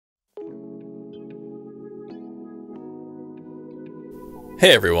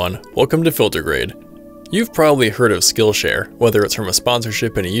Hey everyone, welcome to FilterGrade. You've probably heard of Skillshare, whether it's from a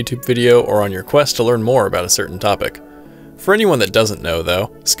sponsorship in a YouTube video or on your quest to learn more about a certain topic. For anyone that doesn't know though,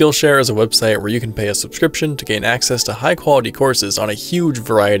 Skillshare is a website where you can pay a subscription to gain access to high-quality courses on a huge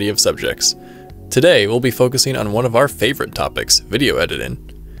variety of subjects. Today, we'll be focusing on one of our favorite topics, video editing.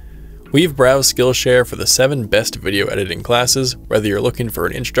 We've browsed Skillshare for the 7 best video editing classes, whether you're looking for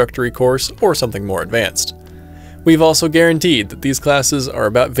an introductory course or something more advanced. We've also guaranteed that these classes are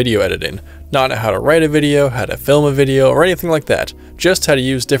about video editing, not how to write a video, how to film a video, or anything like that, just how to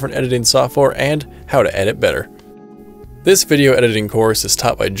use different editing software and how to edit better. This video editing course is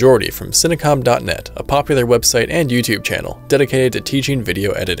taught by Jordy from Cinecom.net, a popular website and YouTube channel dedicated to teaching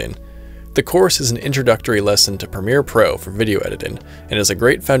video editing. The course is an introductory lesson to Premiere Pro for video editing, and is a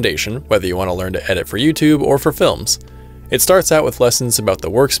great foundation whether you want to learn to edit for YouTube or for films. It starts out with lessons about the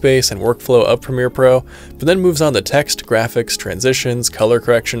workspace and workflow of Premiere Pro, but then moves on to text, graphics, transitions, color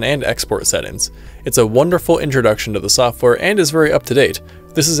correction, and export settings. It's a wonderful introduction to the software and is very up to date.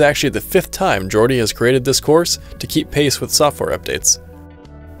 This is actually the 5th time Jordy has created this course to keep pace with software updates.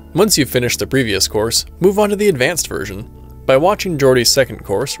 Once you've finished the previous course, move on to the advanced version. By watching Jordy's second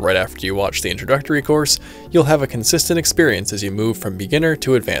course right after you watch the introductory course, you'll have a consistent experience as you move from beginner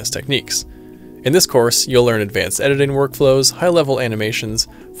to advanced techniques. In this course, you'll learn advanced editing workflows, high-level animations,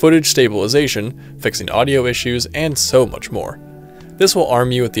 footage stabilization, fixing audio issues, and so much more. This will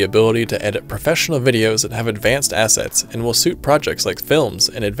arm you with the ability to edit professional videos that have advanced assets and will suit projects like films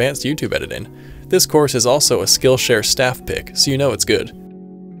and advanced YouTube editing. This course is also a Skillshare staff pick, so you know it's good.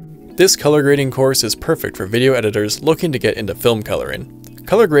 This color grading course is perfect for video editors looking to get into film coloring.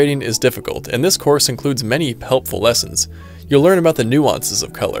 Color grading is difficult, and this course includes many helpful lessons. You'll learn about the nuances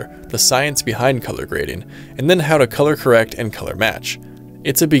of color, the science behind color grading, and then how to color correct and color match.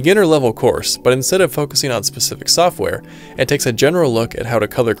 It's a beginner level course, but instead of focusing on specific software, it takes a general look at how to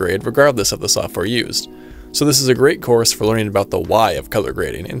color grade regardless of the software used. So this is a great course for learning about the why of color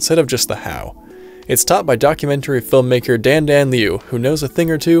grading instead of just the how. It's taught by documentary filmmaker Dan Liu, who knows a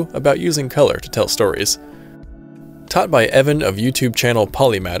thing or two about using color to tell stories. Taught by Evan of YouTube channel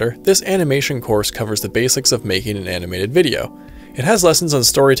Polymatter, this animation course covers the basics of making an animated video. It has lessons on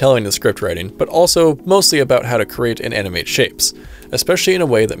storytelling and script writing, but also mostly about how to create and animate shapes, especially in a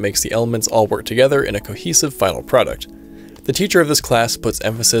way that makes the elements all work together in a cohesive final product. The teacher of this class puts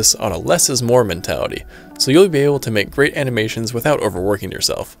emphasis on a less is more mentality, so you'll be able to make great animations without overworking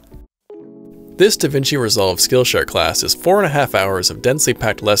yourself. This DaVinci Resolve Skillshare class is 4.5 hours of densely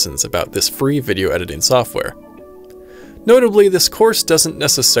packed lessons about this free video editing software. Notably, this course doesn't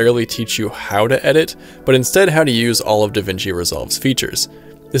necessarily teach you how to edit, but instead how to use all of DaVinci Resolve's features.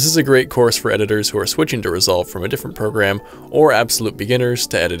 This is a great course for editors who are switching to Resolve from a different program, or absolute beginners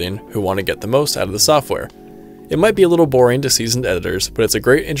to editing who want to get the most out of the software. It might be a little boring to seasoned editors, but it's a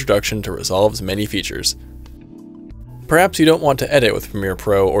great introduction to Resolve's many features. Perhaps you don't want to edit with Premiere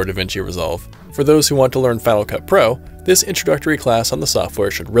Pro or DaVinci Resolve. For those who want to learn Final Cut Pro, this introductory class on the software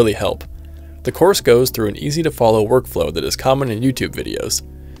should really help. The course goes through an easy-to-follow workflow that is common in YouTube videos.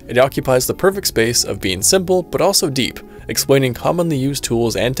 It occupies the perfect space of being simple but also deep, explaining commonly used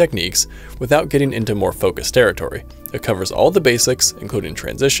tools and techniques without getting into more focused territory. It covers all the basics, including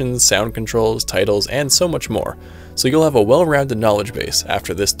transitions, sound controls, titles, and so much more, so you'll have a well-rounded knowledge base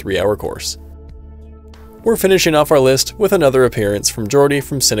after this 3-hour course. We're finishing off our list with another appearance from Jordy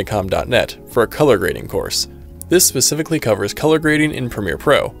from Cinecom.net for a color grading course. This specifically covers color grading in Premiere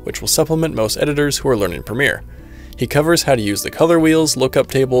Pro, which will supplement most editors who are learning Premiere. He covers how to use the color wheels, lookup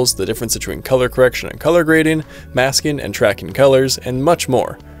tables, the difference between color correction and color grading, masking and tracking colors, and much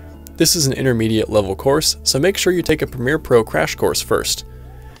more. This is an intermediate level course, so make sure you take a Premiere Pro crash course first.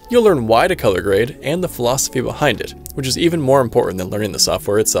 You'll learn why to color grade and the philosophy behind it, which is even more important than learning the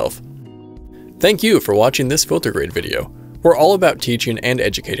software itself. Thank you for watching this FilterGrade video. We're all about teaching and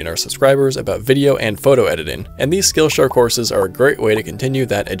educating our subscribers about video and photo editing, and these Skillshare courses are a great way to continue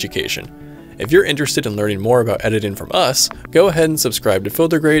that education. If you're interested in learning more about editing from us, go ahead and subscribe to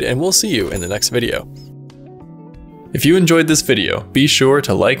FilterGrade and we'll see you in the next video. If you enjoyed this video, be sure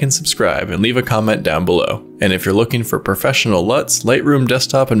to like and subscribe and leave a comment down below. And if you're looking for professional LUTs, Lightroom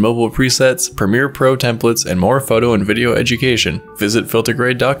desktop and mobile presets, Premiere Pro templates, and more photo and video education, visit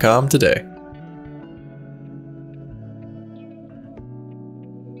FilterGrade.com today.